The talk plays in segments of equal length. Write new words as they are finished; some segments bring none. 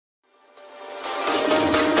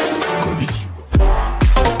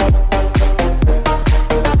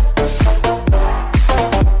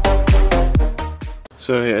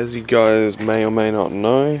So as you guys may or may not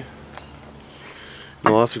know, in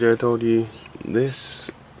the last video I told you,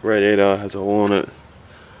 this radiator has a hole in it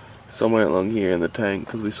somewhere along here in the tank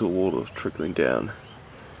because we saw water trickling down.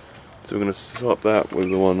 So we're going to swap that with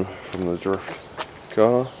the one from the drift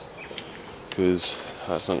car because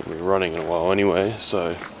that's not going to be running in a while anyway,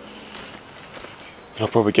 so I'll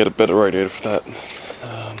probably get a better radiator for that.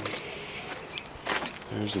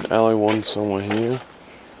 There's an alloy one somewhere here.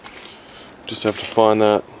 Just have to find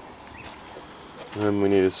that. And then we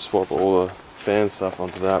need to swap all the fan stuff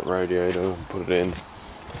onto that radiator and put it in.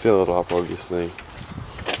 Fill it up obviously.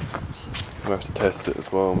 We'll have to test it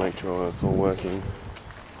as well, make sure it's all working.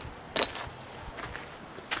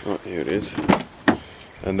 Oh, here it is.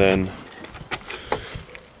 And then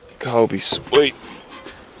the car will be sweet.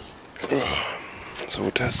 So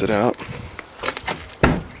we'll test it out.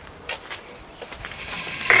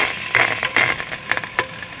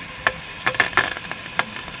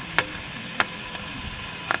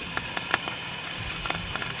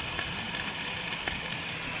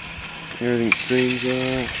 Everything seems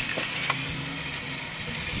alright.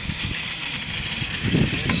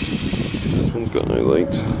 This one's got no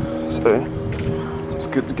leaks, so it's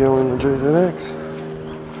good to go in the JZX.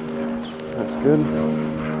 That's good.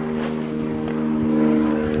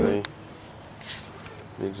 Okay.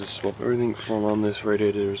 Need to swap everything from on this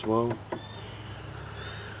radiator as well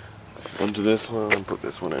onto this one and put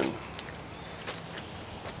this one in.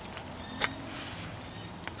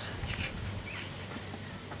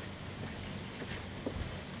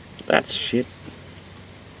 That's shit.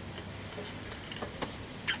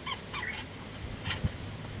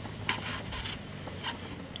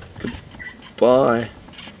 Goodbye,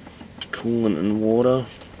 coolant and water.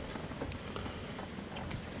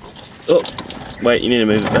 Oh, wait, you need to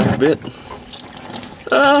move it back a bit.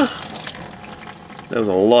 Ah, there was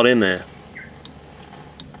a lot in there.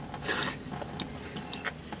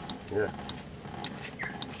 Yeah.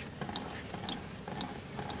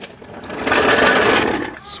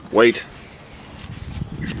 Sweet.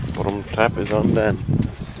 Bottom tap is undone.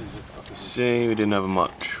 See, we didn't have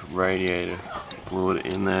much radiator fluid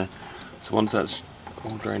in there. So once that's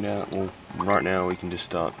all drained out, well, right now we can just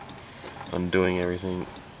start undoing everything.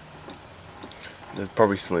 There's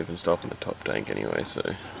probably still even stuff in the top tank anyway, so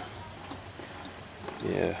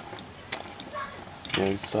yeah.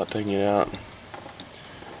 Yeah, start taking it out.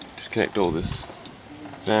 Disconnect all this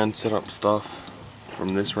fan setup stuff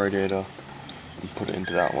from this radiator and put it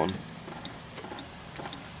into that one.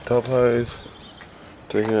 Top hose,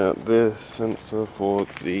 taking out this sensor for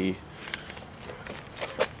the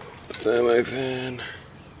thermo fan.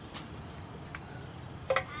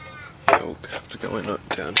 It'll have to go in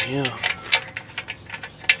down here.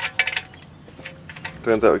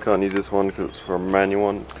 Turns out we can't use this one because it's for a manual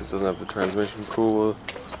one because it doesn't have the transmission cooler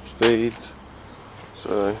feeds.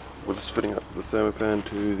 So we're just fitting up the thermo fan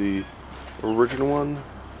to the original one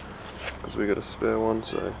because we got a spare one,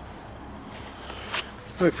 so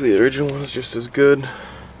hopefully the original one is just as good.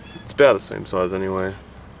 It's about the same size anyway.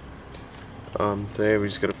 So yeah, we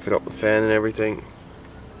just got to fit up the fan and everything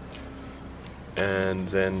and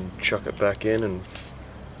then chuck it back in and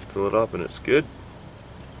fill it up and it's good.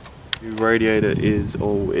 The radiator is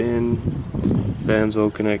all in, fans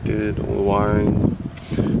all connected, all the wiring,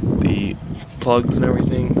 the plugs and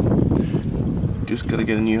everything. Just got to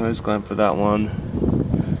get a new hose clamp for that one,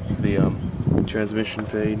 for the transmission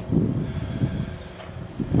feed.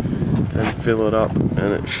 Then fill it up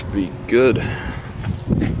and it should be good.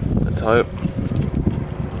 Let's hope.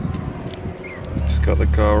 Just got the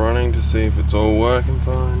car running to see if it's all working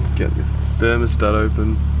fine. Get the thermostat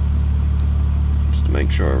open just to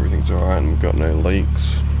make sure everything's alright and we've got no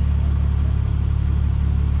leaks.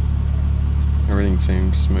 Everything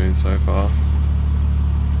seems smooth so far.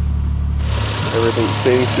 Everything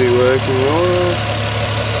seems to be working alright.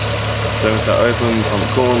 Thermostat open, pump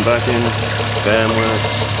coolant back in, fan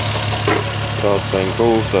works. Car's staying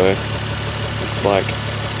cool, so it's like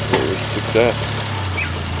a success.